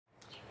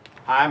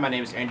Hi, my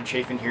name is Anshu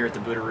Chafin here at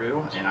the Budo Ryu,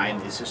 and I am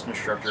the assistant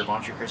instructor of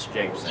Anshu Christa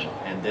Jacobson,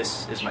 and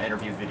this is my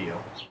interview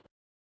video.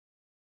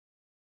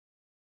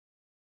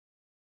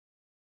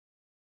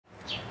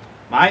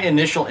 My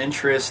initial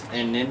interest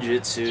in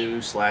ninjutsu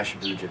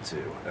 /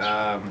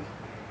 bujutsu.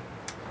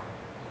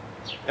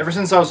 Ever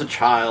since I was a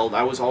child,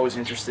 I was always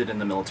interested in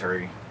the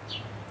military,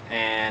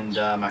 and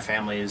my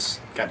family's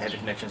got heavy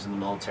connections in the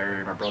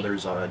military. My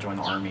brothers joined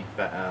the Army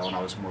when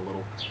I was more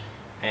little,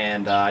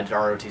 and I did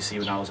ROTC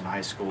when I was in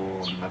high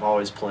school, and I've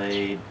always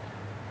played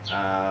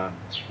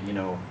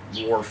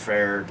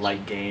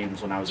warfare-like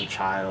games when I was a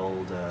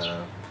child.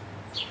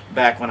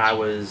 Back when I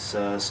was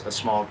a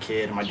small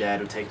kid, my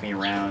dad would take me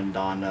around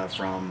on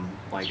from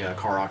like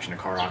car auction to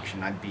car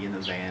auction. I'd be in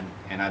the van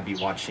and I'd be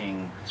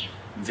watching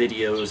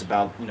videos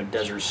about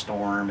Desert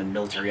Storm and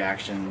military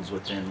actions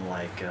within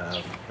like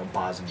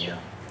Bosnia,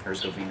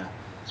 Herzegovina,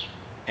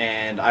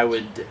 and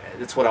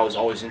that's what I was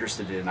always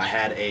interested in. I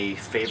had a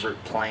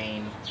favorite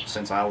plane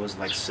since I was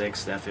like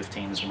 6. The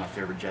F-15 is one of my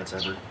favorite jets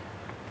ever.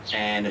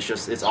 And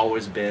it's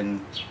always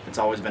been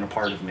a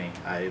part of me.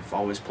 I've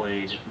always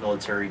played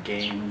military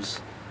games.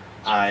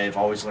 I've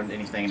always learned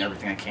anything and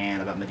everything I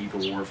can about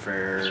medieval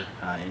warfare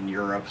in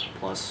Europe,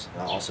 plus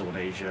also in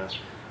Asia.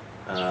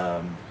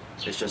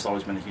 It's just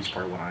always been a huge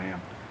part of what I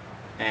am.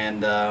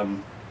 And a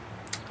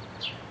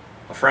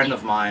friend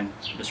of mine,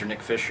 Mr.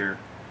 Nick Fisher,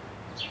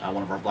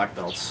 one of our black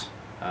belts,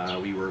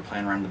 we were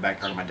playing around in the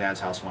backyard of my dad's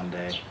house one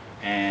day,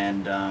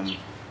 and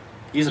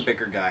he's a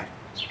bigger guy.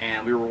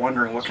 And we were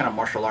wondering what kind of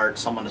martial art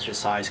someone of his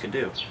size could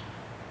do.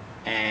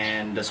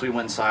 And so we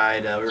went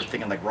inside. We were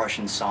thinking like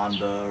Russian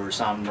Sambo or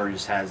something where he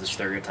just has the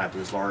stereotype of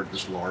this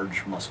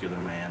large, muscular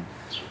man.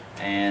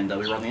 And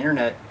we were on the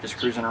internet just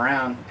cruising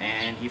around,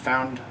 and he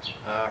found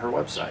her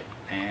website.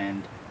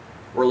 And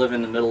we're living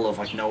in the middle of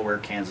like nowhere,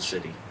 Kansas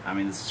City. I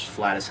mean, this is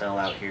flat as hell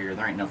out here.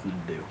 There ain't nothing to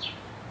do.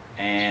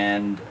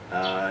 And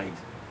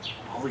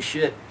holy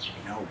shit,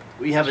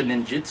 we have a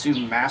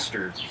ninjutsu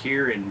master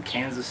here in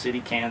Kansas City,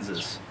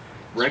 Kansas,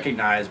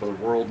 recognized by the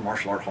World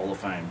Martial Art Hall of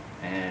Fame,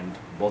 and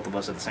both of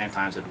us at the same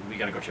time said we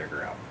gotta go check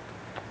her out.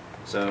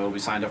 So we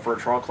signed up for a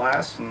trial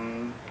class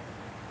and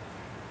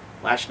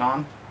latched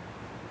on.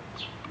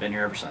 Been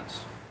here ever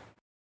since.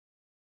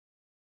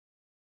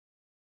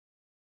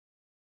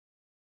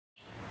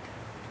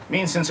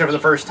 Meeting Sensei for the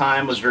first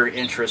time was very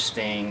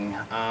interesting.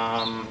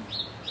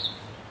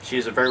 She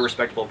is a very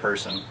respectable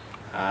person.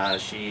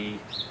 She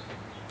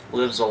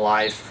lives a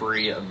life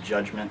free of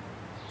judgment,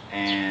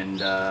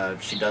 and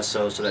she does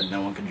so that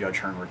no one can judge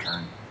her in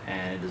return,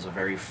 and it is a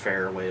very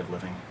fair way of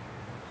living.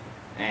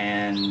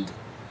 And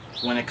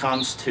when it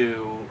comes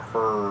to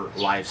her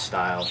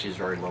lifestyle, she's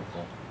very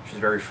local. She's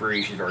very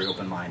free, she's very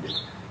open-minded.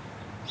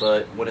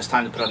 But when it's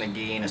time to put on the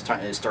gi and it's time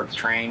to start to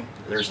train,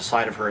 there's a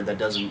side of her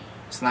that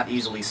it's not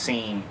easily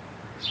seen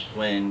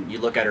when you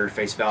look at her at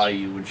face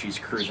value when she's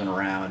cruising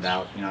around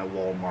out at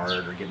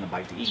Walmart or getting a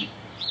bite to eat.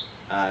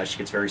 She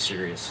gets very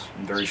serious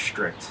and very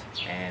strict,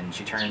 and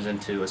she turns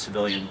into a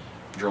civilian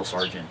drill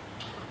sergeant.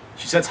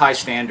 She sets high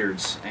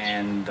standards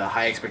and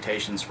high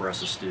expectations for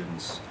us as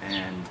students,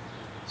 and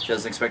she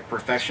doesn't expect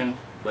perfection,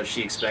 but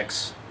she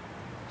expects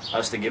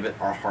us to give it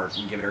our heart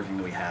and give it everything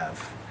that we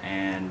have.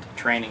 And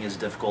training is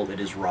difficult, it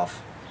is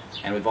rough,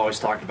 and we've always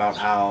talked about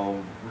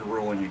how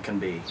grueling it can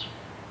be.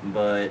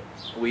 But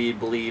we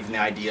believe in the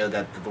idea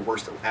that the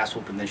worst ass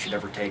whooping they should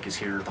ever take is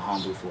here at the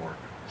Hanbu floor.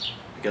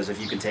 Because if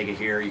you can take it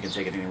here, you can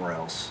take it anywhere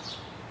else.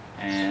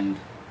 And,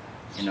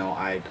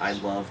 I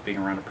love being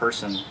around a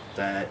person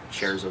that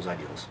shares those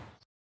ideals.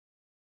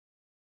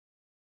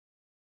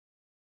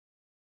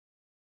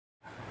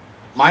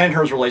 Mine and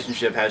hers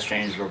relationship has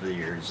changed over the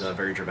years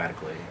very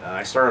dramatically.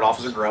 I started off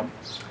as a grub.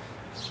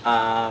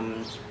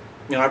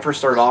 When I first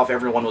started off,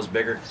 everyone was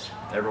bigger.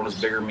 Everyone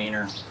was bigger,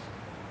 meaner,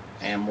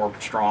 and more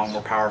strong,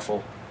 more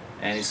powerful.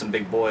 And these some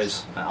big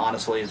boys.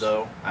 Honestly,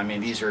 though, I mean,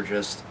 these are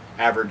just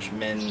average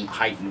men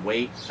height and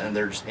weight, and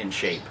they're just in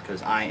shape,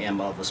 because I am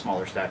of a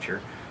smaller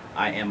stature.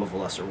 I am of a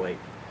lesser weight.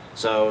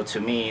 So to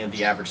me,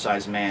 the average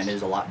sized man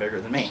is a lot bigger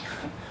than me.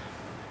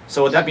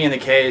 So with that being the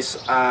case,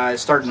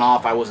 starting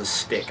off, I was a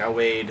stick. I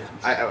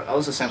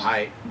was the same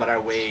height, but I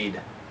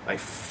weighed like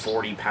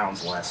 40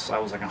 pounds less. I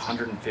was like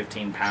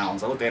 115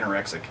 pounds. I looked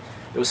anorexic.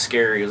 It was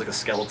scary. It was like a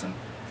skeleton.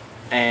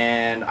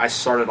 And I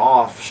started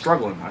off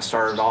struggling. I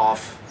started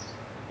off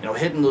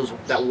hitting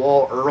that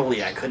wall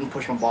early. I couldn't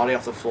push my body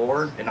off the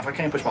floor, and if I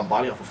can't push my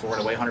body off the floor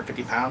and I weigh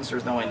 150 pounds,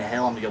 there's no way in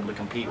hell I'm going to be able to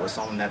compete with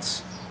someone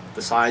that's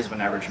the size of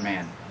an average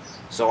man.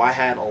 So I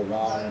had a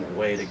long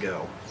way to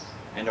go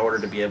in order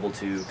to be able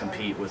to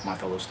compete with my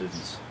fellow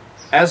students.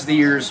 As the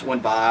years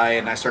went by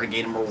and I started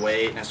gaining more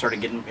weight and I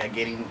started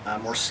gaining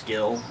more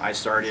skill, I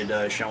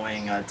started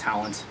showing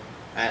talent,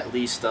 at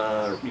least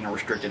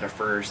restricted at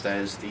first,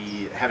 as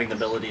having the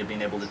ability of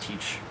being able to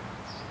teach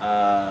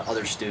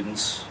other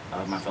students,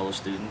 my fellow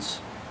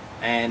students,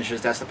 and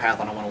that's the path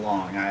that I went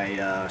along.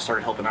 I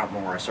started helping out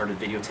more. I started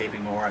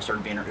videotaping more. I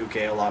started being her uke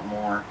a lot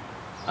more.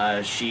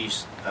 She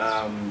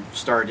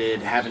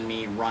started having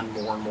me run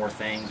more and more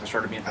things. I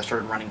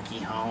started running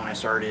Kihon. I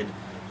started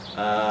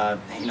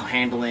you know,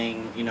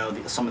 handling, you know,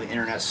 some of the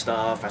internet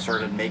stuff. I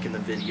started making the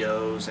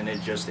videos, and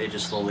it just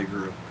slowly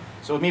grew.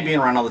 So with me being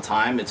around all the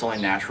time, it's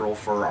only natural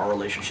for our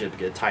relationship to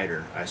get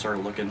tighter. I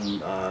started looking,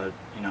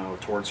 you know,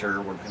 towards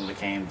her when it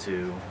came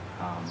to,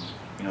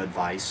 you know,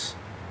 advice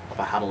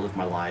about how to live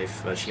my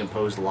life. She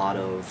imposed a lot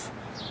of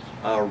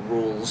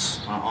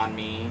rules on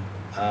me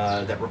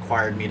that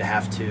required me to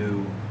have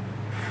to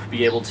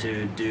be able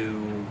to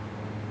do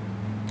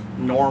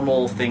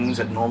normal things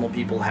that normal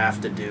people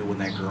have to do when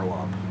they grow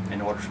up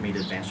in order for me to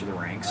advance through the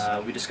ranks.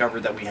 We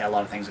discovered that we had a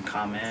lot of things in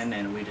common,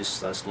 and we just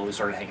slowly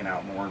started hanging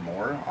out more and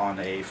more on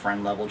a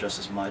friend level just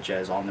as much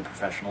as on the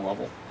professional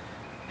level.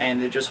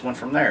 And it just went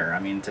from there. I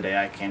mean, today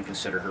I can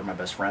consider her my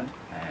best friend,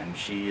 and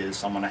she is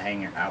someone I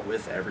hang out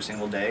with every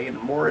single day, and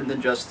more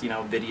than just, you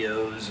know,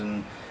 videos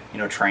and, you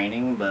know,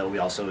 training, but we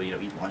also, you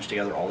know, eat lunch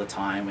together all the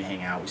time. We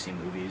hang out, we see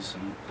movies,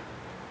 and,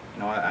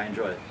 you know, I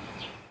enjoy it.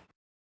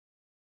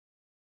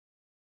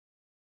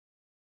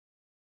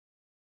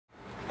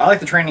 I like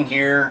the training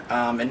here.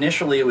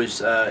 Initially, it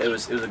was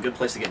a good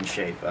place to get in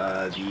shape.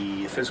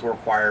 The physical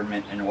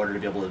requirement in order to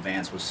be able to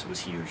advance was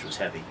huge. It was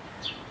heavy,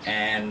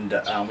 and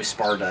we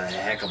sparred a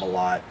heck of a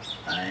lot.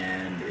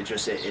 And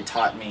it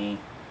taught me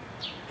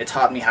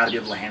how to be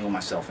able to handle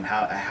myself and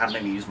how to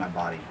make me use my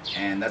body.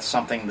 And that's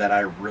something that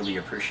I really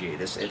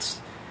appreciate. It's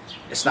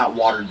not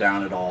watered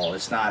down at all.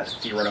 It's not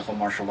theoretical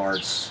martial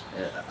arts.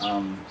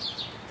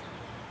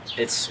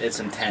 It's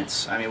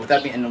intense. I mean, with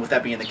that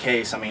being the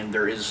case, I mean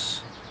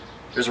there's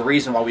a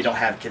reason why we don't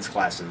have kids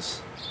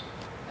classes,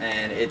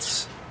 and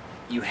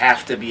you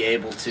have to be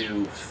able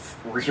to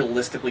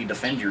realistically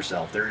defend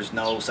yourself. There is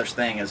no such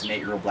thing as an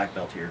 8-year-old black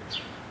belt here.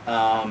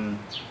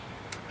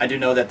 I do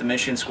know that the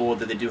Michigan school,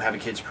 that they do have a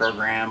kids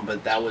program,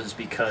 but that was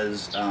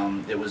because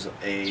it was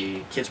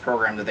a kids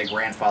program that they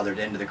grandfathered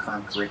into the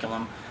current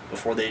curriculum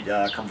before they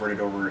converted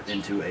over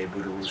into a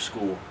Budo Ryu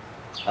school.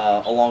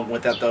 Along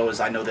with that, though, is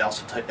I know they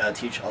also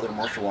teach other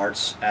martial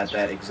arts at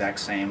that exact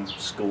same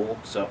school.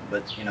 So,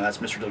 but you know, that's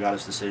Mr.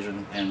 Delgado's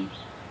decision, and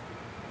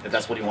if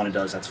that's what he wanted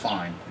does, that's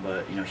fine.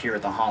 But you know, here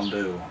at the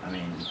Hambu, I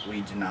mean,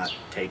 we do not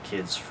take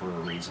kids for a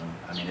reason.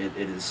 I mean, it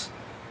is.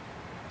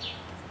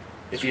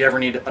 If you ever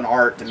need an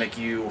art to make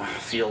you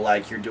feel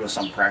like you're doing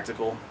something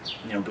practical,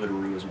 you know, Budo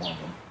Ryu is one of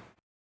them.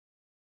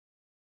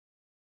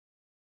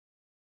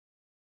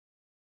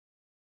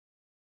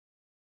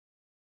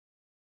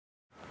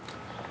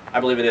 I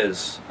believe it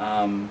is,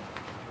 in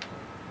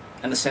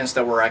the sense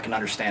that where I can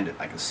understand it,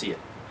 I can see it.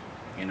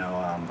 You know,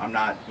 I'm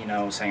not, you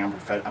know, saying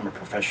I'm a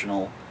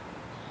professional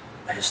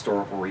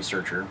historical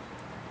researcher,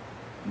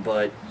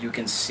 but you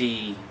can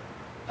see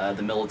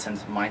the militant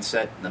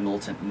mindset, the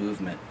militant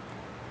movement.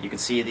 You can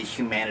see the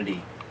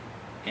humanity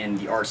in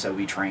the arts that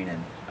we train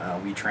in.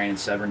 We train in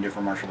 7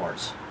 different martial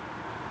arts,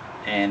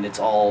 and it's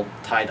all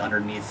tied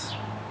underneath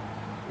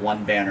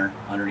one banner,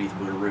 underneath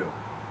Budo Ryu.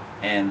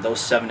 And those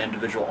 7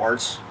 individual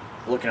arts,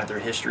 looking at their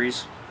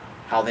histories,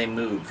 how they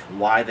move,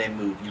 why they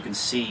move, you can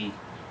see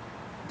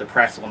the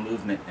practical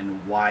movement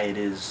and why it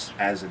is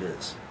as it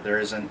is. There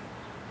isn't,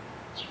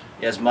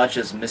 as much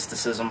as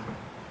mysticism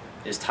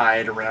is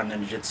tied around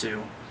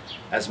ninjutsu,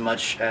 as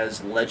much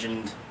as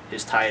legend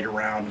is tied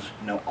around,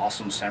 you know,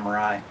 awesome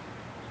samurai,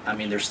 I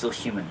mean, they're still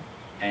human.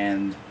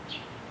 And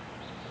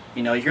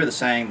you know, you hear the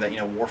saying that, you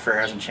know, warfare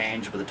hasn't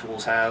changed but the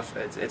tools have.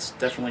 It's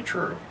definitely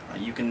true.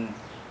 You can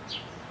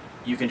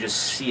just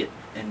see it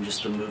in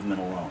just the movement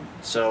alone.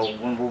 So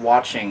when we're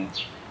watching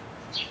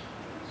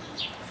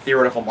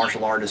theoretical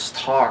martial artists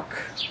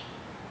talk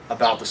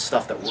about the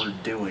stuff that we're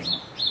doing,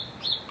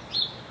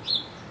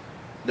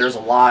 there's a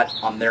lot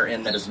on their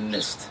end that is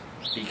missed,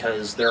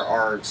 because there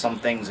are some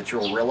things that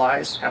you'll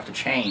realize have to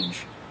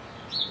change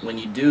when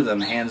you do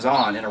them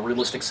hands-on in a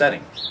realistic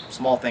setting.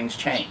 Small things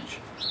change.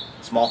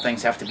 Small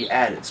things have to be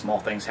added. Small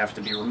things have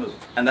to be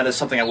removed. And that is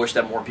something I wish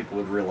that more people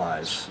would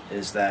realize,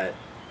 is that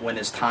when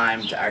it's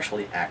time to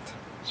actually act,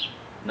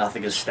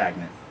 nothing is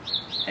stagnant.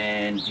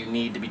 And you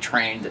need to be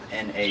trained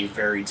in a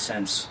varied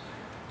sense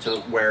to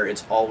where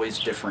it's always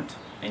different.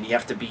 And you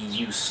have to be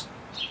used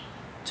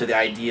to the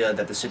idea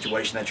that the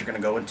situation that you're going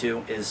to go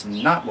into is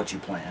not what you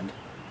planned.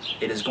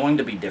 It is going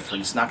to be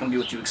different. It's not going to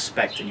be what you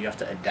expect, and you have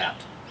to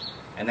adapt.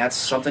 And that's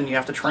something you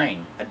have to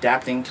train.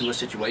 Adapting to a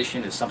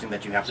situation is something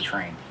that you have to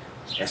train.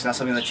 It's not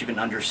something that you can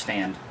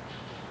understand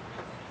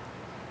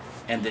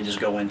and then just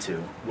go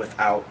into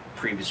without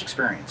previous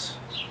experience.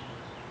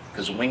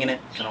 Because winging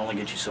it can only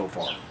get you so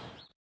far.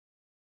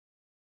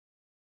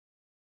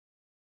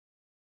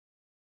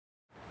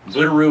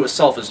 Budo Ryu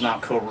itself is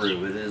not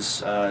Ko-Ryu. It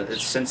is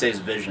it's Sensei's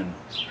vision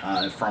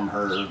from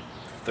her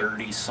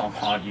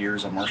 30-some-odd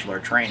years of martial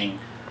art training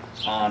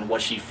on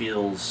what she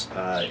feels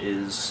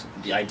is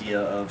the idea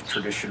of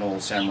traditional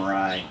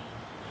samurai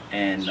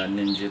and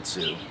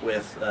ninjutsu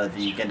with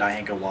the Gendai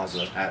Henko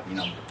Waza, you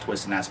know,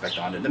 twist and aspect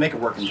on it to make it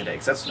work in today.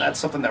 Because that's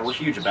something that we're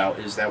huge about,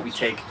 is that we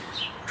take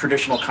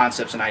traditional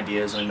concepts and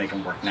ideas and we make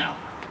them work now.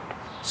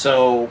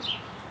 So,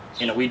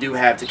 you know, we do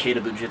have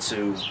Takeda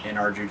Bujitsu in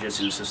our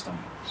jiu-jitsu system.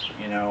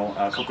 You know,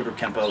 Kokudo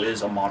Kempo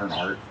is a modern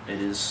art. It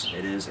is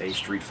a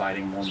street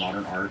fighting, more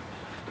modern art.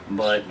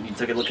 But you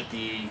take a look at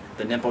the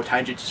Ninpo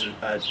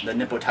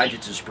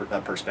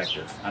Taijutsu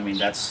perspective. I mean,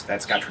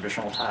 that's got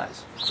traditional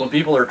ties. So when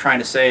people are trying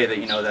to say that,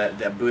 you know, that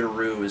Budo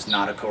Ryu is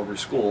not a Koryu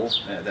school,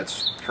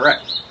 that's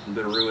correct.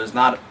 Budo Ryu is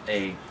not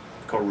a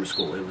Koryu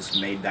school. It was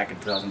made back in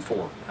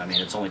 2004. I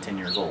mean, it's only 10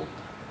 years old.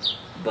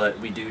 But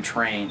we do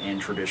train in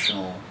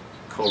traditional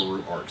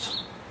Koryu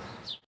arts.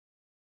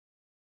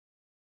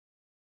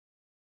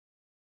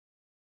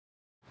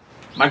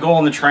 My goal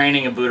in the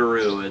training of Budo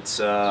Ryu, it's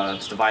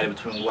divided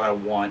between what I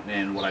want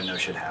and what I know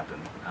should happen.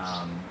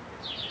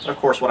 Of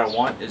course, what I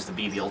want is to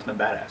be the ultimate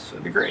badass.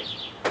 It'd be great.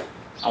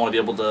 I want to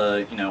be able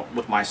to, you know,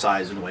 with my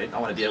size and weight, I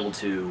want to be able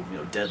to, you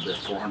know,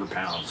 deadlift 400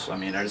 pounds. I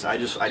mean, I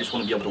just want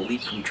to be able to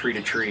leap from tree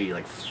to tree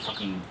like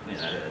fucking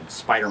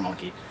spider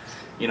monkey.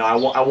 You know,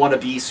 I want to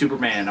be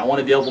Superman. I want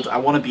to be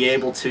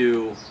able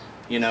to,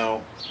 you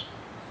know,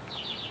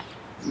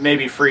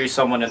 maybe free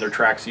someone in their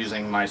tracks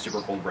using my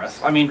super cold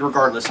breath. I mean,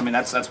 regardless, I mean,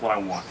 that's what I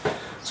want.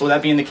 So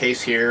that being the case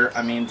here,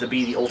 I mean, to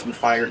be the ultimate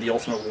fighter, the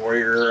ultimate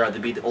warrior, to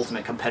be the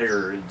ultimate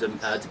competitor,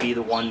 to be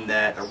the one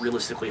that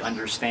realistically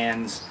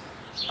understands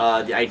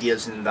the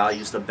ideas and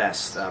values the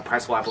best,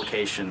 practical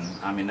application,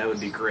 I mean, that would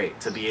be great.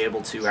 To be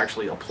able to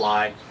actually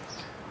apply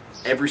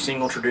every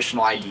single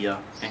traditional idea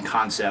and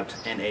concept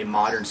in a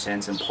modern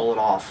sense and pull it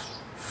off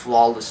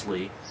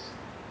flawlessly,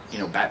 you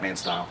know, Batman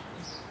style.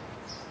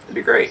 It'd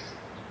be great.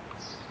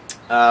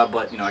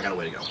 But, you know, I got a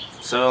way to go.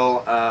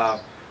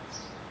 So,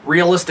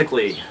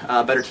 realistically,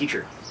 a better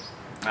teacher.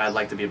 I'd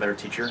like to be a better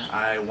teacher.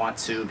 I want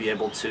to be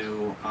able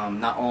to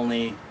not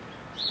only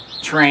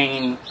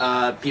train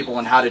people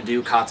on how to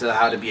do kata,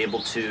 how to be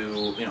able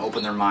to, you know,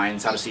 open their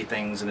minds, how to see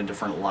things in a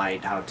different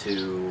light, how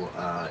to,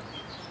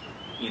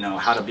 you know,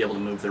 how to be able to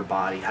move their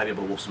body, how to be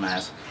able to whoop some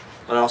ass.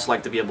 But I'd also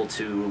like to be able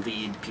to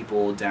lead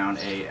people down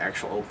a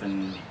actual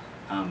open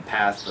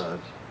path,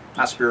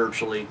 not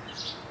spiritually,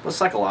 but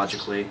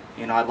psychologically.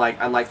 You know, I'd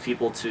like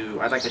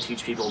to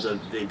teach people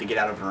to get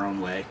out of their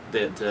own way,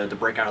 to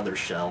break out of their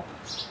shell,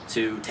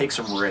 to take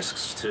some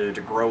risks, to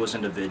grow as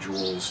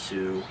individuals,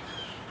 to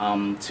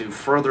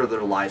further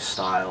their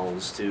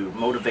lifestyles, to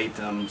motivate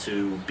them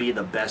to be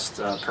the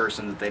best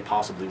person that they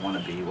possibly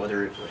want to be,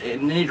 whether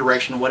in any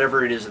direction,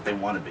 whatever it is that they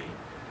want to be.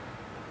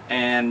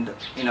 And,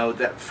 you know,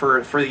 that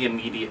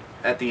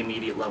at the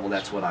immediate level,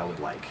 that's what I would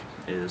like,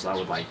 is I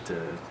would like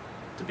to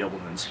be able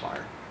to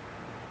inspire.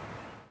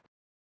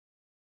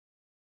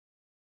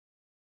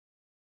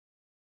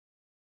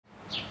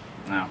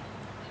 Now,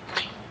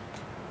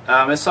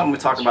 it's something we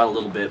talk about a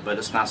little bit, but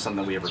it's not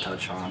something we ever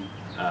touch on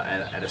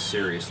at a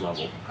serious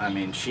level. I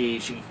mean, she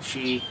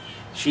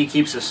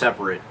keeps it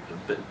separate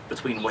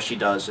between what she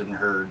does in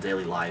her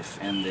daily life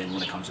and then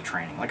when it comes to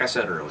training. Like I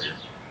said earlier,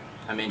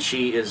 I mean,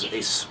 she is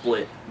a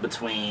split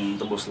between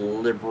the most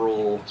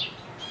liberal,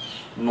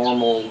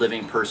 normal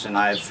living person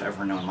I've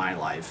ever known in my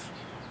life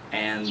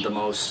and the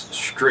most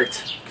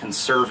strict,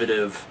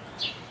 conservative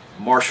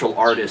martial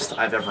artist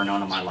I've ever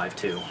known in my life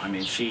too. I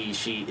mean, she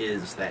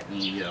is that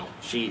Neo.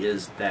 She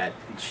is that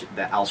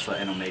alpha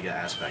and omega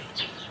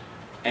aspect.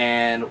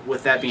 And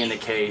with that being the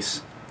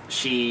case,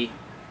 she,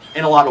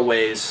 in a lot of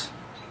ways,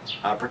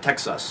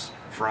 protects us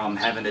from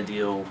having to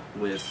deal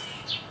with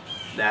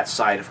that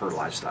side of her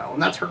lifestyle.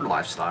 And that's her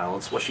lifestyle.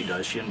 It's what she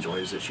does. She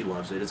enjoys it. She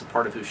loves it. It's a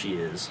part of who she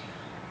is.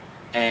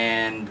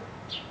 And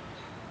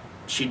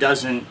she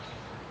doesn't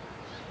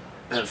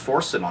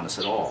force it on us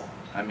at all.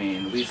 I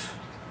mean,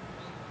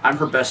 I'm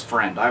her best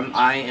friend.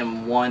 I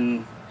am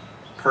one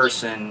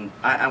person,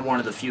 I'm one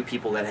of the few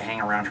people that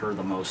hang around her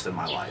the most in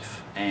my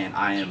life. And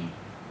I am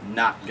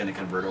not going to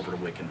convert over to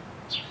Wiccan.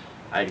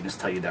 I can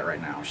just tell you that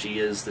right now. She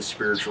is the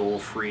spiritual,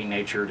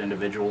 free-natured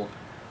individual.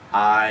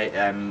 I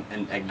am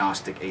an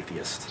agnostic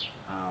atheist.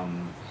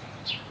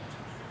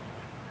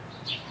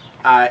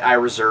 I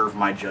reserve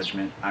my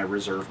judgment. I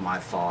reserve my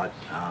thought.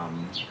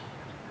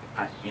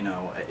 You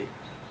know,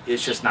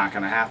 it's just not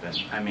going to happen.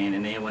 I mean,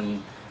 and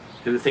anyone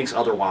who thinks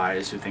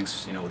otherwise, who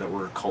thinks, you know, that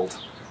we're a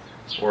cult,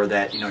 or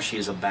that, you know, she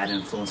is a bad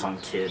influence on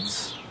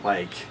kids,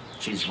 like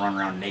she's running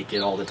around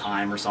naked all the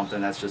time or something,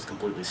 that's just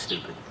completely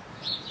stupid.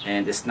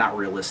 And it's not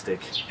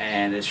realistic,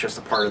 and it's just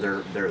a part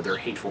of their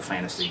hateful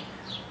fantasy,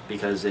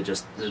 because it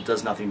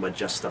does nothing but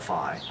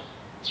justify,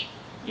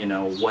 you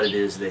know, what it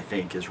is they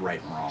think is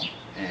right and wrong.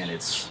 And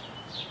it's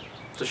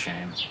a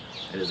shame.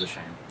 It is a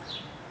shame.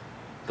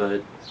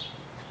 But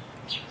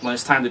when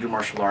it's time to do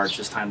martial arts,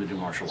 it's time to do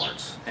martial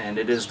arts. And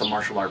it is the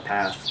martial art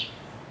path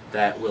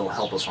that will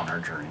help us on our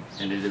journey.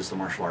 And it is the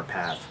martial art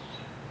path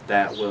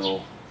that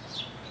will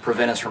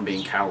prevent us from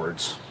being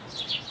cowards.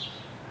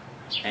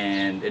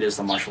 And it is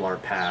the martial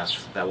art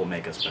path that will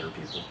make us better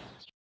people.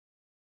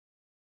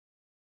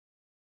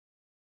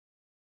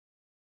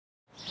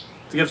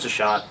 To give us a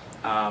shot,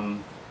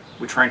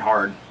 we train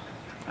hard,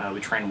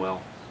 we train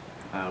well,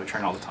 we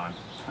train all the time.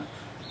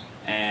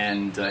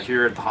 And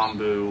here at the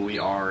Hanbu, we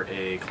are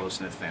a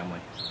close-knit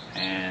family.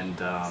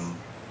 And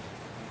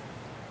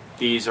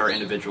these are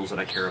individuals that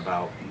I care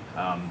about.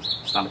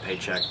 It's not a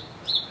paycheck,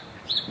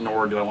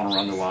 nor do I want to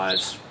run their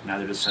lives,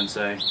 neither does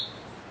Sensei.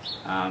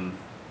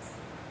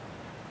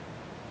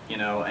 you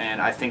know,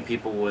 and I think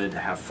people would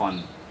have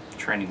fun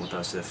training with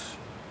us if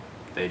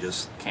they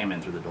just came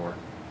in through the door.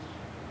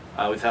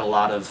 We've had a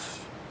lot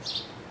of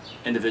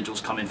individuals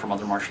come in from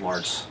other martial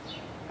arts,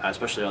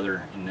 especially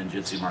other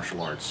ninjutsu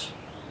martial arts,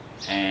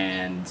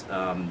 and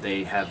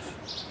they have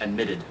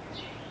admitted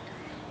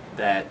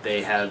that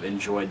they have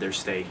enjoyed their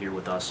stay here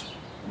with us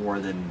more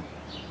than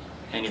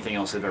anything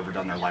else they've ever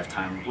done in their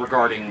lifetime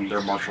regarding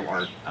their martial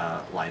art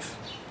life.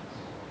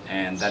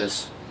 And that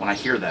is, when I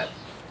hear that,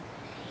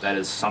 that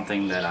is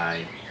something that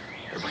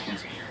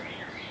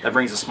that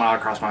brings a smile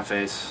across my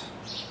face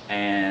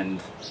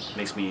and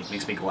makes me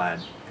glad,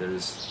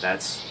 because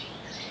that's,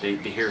 to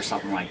hear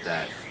something like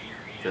that,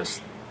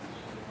 just,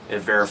 it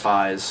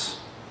verifies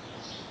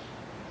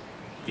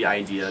the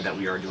idea that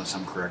we are doing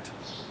something correct,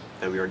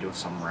 that we are doing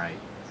something right,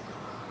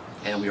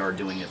 and we are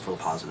doing it for the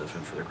positive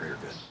and for the greater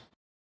good.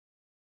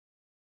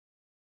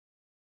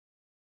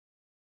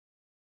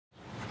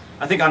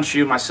 I think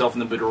Anshu, myself,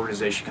 and the Budo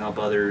organization can help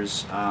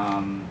others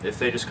if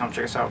they just come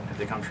check us out, if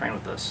they come train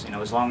with us. You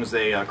know, as long as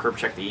they curb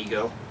check the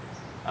ego,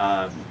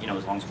 you know,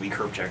 as long as we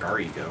curb check our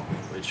ego,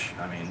 which,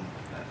 I mean,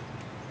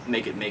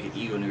 make it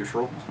ego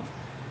neutral,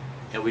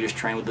 and we just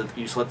train with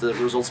you just let the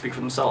results speak for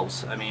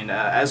themselves. I mean,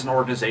 as an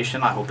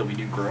organization, I hope that we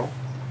do grow,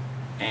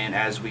 and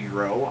as we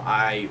grow,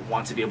 I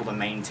want to be able to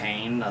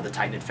maintain the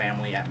tight-knit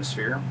family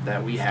atmosphere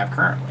that we have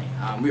currently.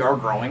 We are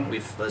growing.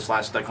 This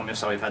last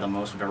Daikomiya, we've had the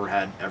most we've ever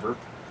had ever.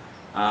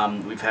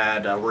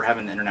 We're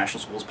having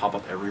international schools pop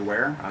up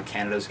everywhere.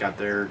 Canada's got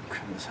they're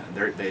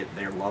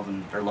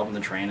loving the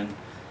training,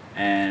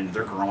 and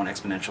they're growing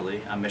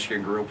exponentially.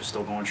 Michigan group is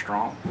still going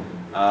strong.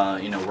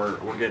 You know,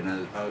 we're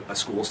getting a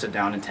school sit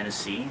down in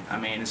Tennessee. I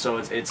mean, so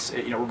it's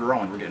you know, we're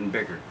growing, we're getting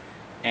bigger.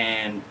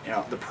 And you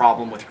know, the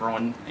problem with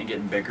growing and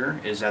getting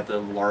bigger is that the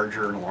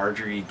larger and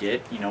larger you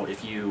get, you know,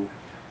 if you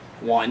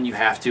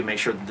have to make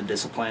sure that the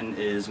discipline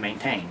is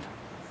maintained.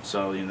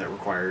 So, you know, that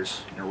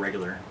requires, you know,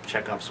 regular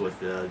checkups with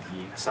the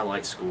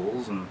satellite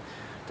schools and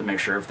to make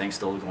sure everything's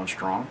still going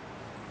strong.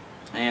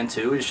 And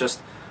two, it's just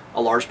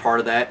a large part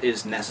of that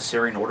is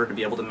necessary in order to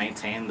be able to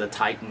maintain the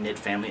tight-knit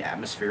family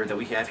atmosphere that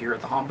we have here at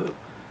the Hanbu.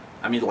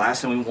 I mean, the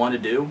last thing we want to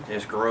do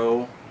is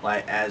grow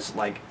as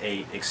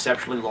a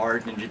exceptionally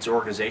large ninjutsu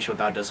organization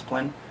without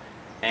discipline,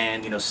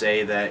 and, you know,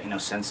 say that, you know,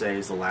 Sensei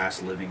is the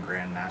last living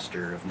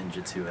grandmaster of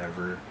ninjutsu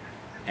ever,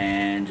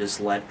 and just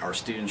let our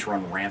students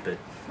run rampant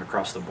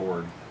across the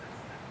board,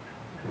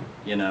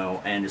 you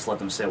know, and just let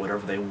them say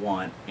whatever they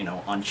want, you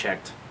know,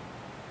 unchecked,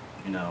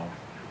 you know.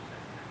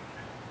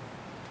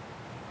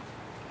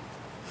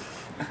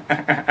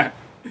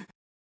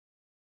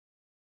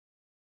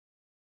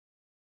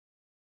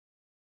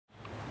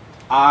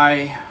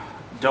 I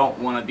don't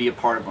want to be a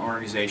part of an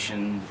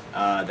organization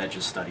that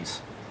just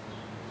studies.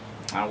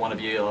 I want to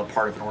be a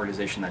part of an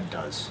organization that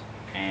does.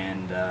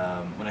 And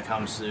when it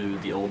comes to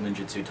the old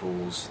ninjutsu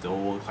tools, the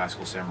old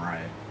classical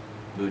samurai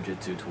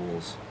bujutsu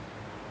tools,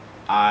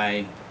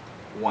 I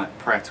want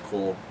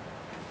practical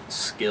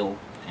skill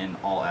in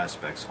all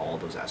aspects, all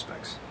of those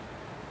aspects.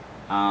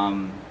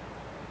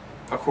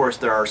 Of course,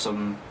 there are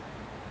some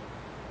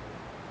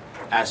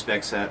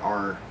aspects that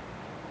are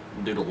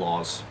due to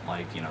laws,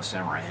 like, you know,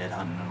 samurai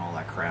headhunting and all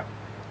that crap,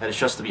 that it's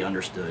just to be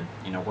understood.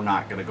 You know, we're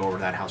not going to go over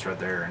to that house right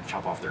there and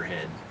chop off their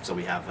head so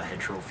we have a head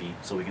trophy,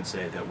 so we can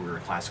say that we're a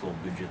classical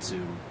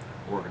bujutsu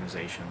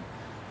organization.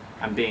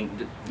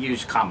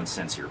 Use common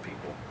sense here,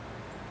 people.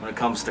 When it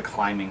comes to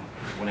climbing,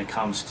 when it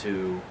comes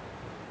to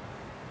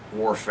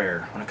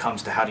warfare, when it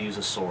comes to how to use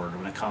a sword,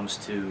 when it comes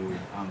to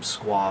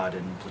squad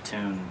and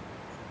platoon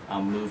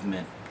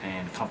movement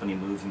and company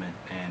movement,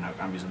 and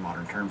I'm using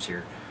modern terms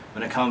here.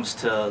 When it comes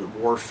to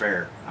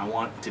warfare, I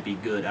want to be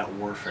good at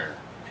warfare.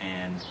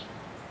 And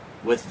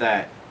with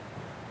that,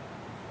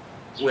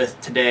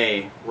 with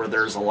today, where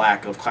there's a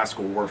lack of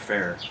classical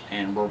warfare,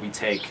 and where we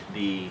take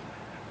the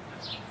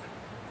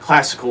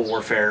classical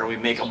warfare, we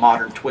make a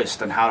modern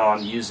twist on how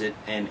to use it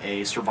in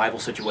a survival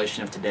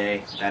situation of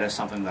today, that is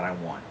something that I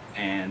want.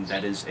 And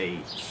that is a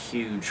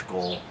huge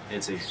goal.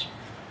 It's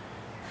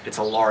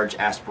a large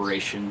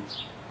aspiration,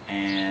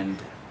 and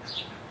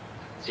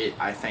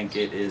I think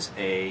it is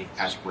a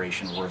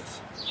aspiration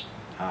worth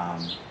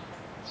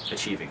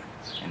achieving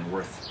and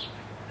worth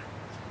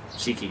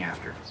seeking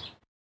after.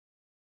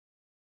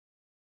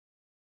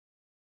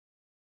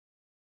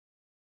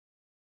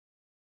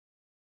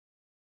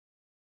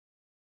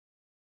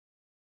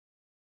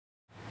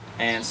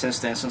 And since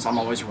then, since I'm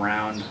always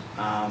around,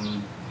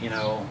 you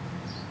know,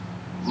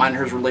 mine and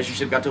hers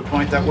relationship got to a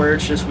point that where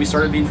it's just we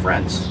started being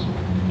friends.